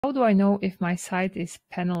How do I know if my site is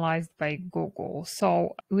penalized by Google?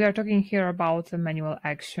 So we are talking here about a manual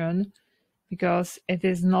action because it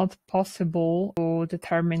is not possible to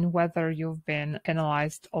determine whether you've been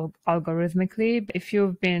penalized algorithmically. If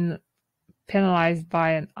you've been penalized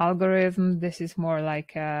by an algorithm, this is more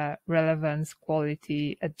like a relevance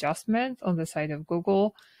quality adjustment on the side of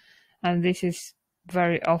Google. And this is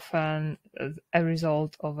very often a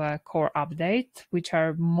result of a core update, which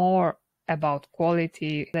are more about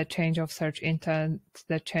quality, the change of search intent,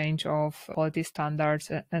 the change of quality standards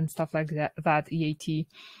and stuff like that EAT.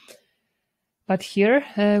 But here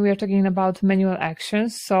we are talking about manual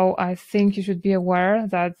actions. So I think you should be aware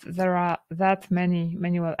that there are that many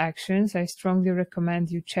manual actions. I strongly recommend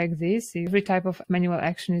you check this. Every type of manual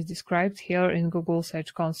action is described here in Google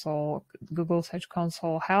Search Console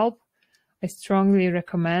help. I strongly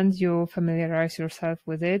recommend you familiarize yourself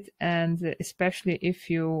with it, and especially if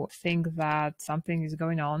you think that something is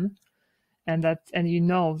going on and you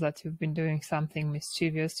know that you've been doing something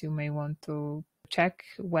mischievous, you may want to check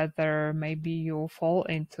whether maybe you fall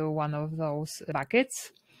into one of those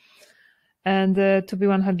buckets. And to be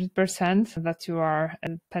 100% that you are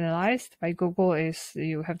penalized by Google is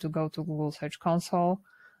you have to go to Google Search Console.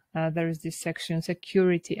 There is this section,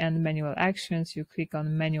 security and manual actions. You click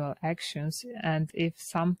on manual actions, and if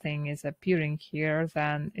something is appearing here,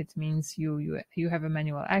 then it means you have a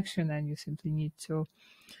manual action and you simply need to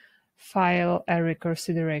file a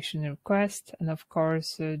reconsideration request, and of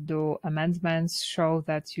course do amendments, show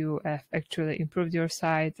that you have actually improved your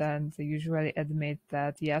site, and usually admit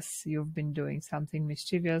that yes, you've been doing something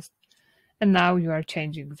mischievous and now you are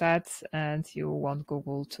changing that and you want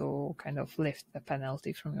Google to kind of lift the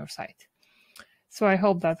penalty from your site. So I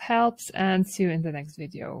hope that helps, and see you in the next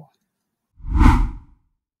video.